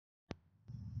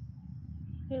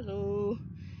Hello,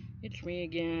 it's me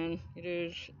again. It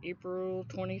is April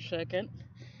 22nd.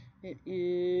 It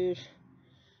is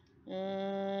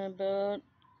about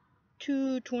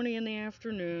 2:20 in the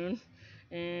afternoon,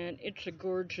 and it's a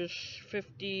gorgeous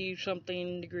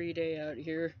 50-something degree day out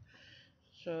here.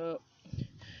 So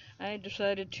I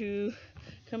decided to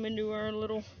come into our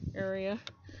little area,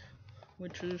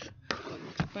 which is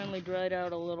finally dried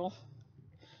out a little.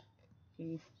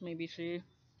 You can maybe see,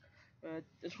 but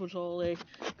this was all a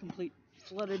complete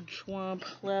flooded swamp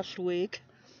last week.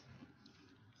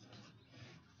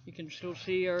 You can still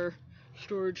see our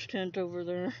storage tent over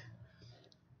there.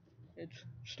 It's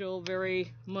still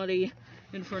very muddy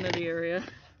in front of the area.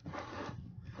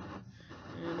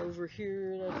 And over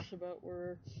here, that's about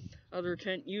where other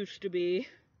tent used to be.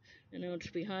 And now it's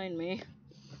behind me.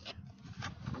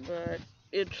 But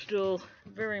it's still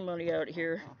very muddy out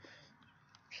here.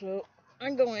 So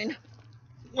I'm going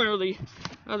where the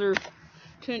other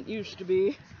tent used to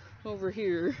be, over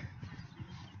here.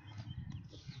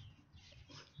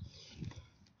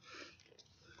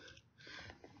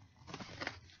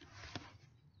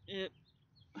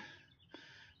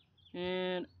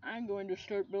 And I'm going to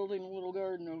start building a little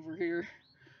garden over here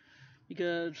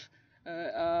because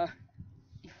let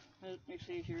me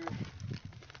see here.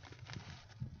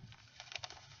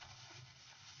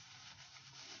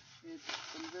 It's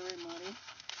been very muddy.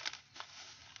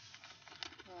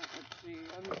 Let's see.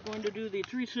 I'm going to do the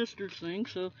Three Sisters thing.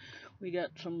 So we got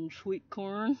some sweet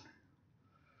corn,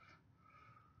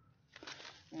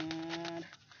 and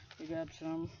we got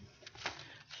some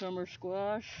summer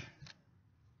squash.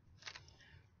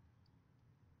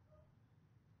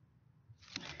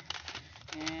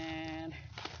 And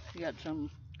we got some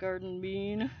garden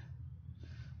bean,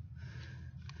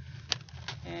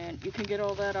 and you can get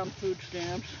all that on food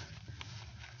stamps.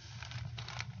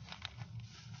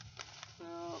 So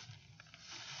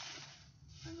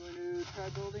I'm going to try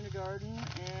building a garden,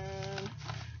 and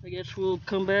I guess we'll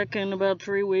come back in about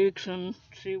 3 weeks and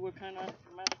see what kind of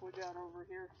mess we got over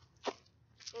here.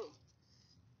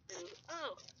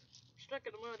 Oh, stuck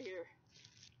in the mud here.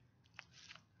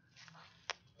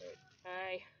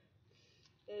 Hi.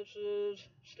 This is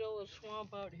still a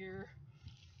swamp out here.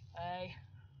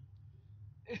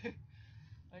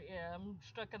 But yeah, I'm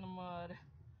stuck in the mud.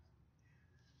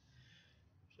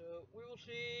 So we will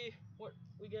see what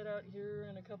we get out here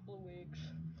in a couple of weeks.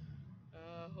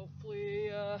 Hopefully,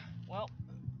 well,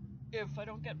 if I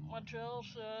don't get much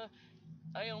else,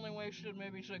 I only wasted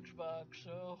maybe $6,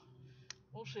 so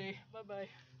we'll see. Bye-bye.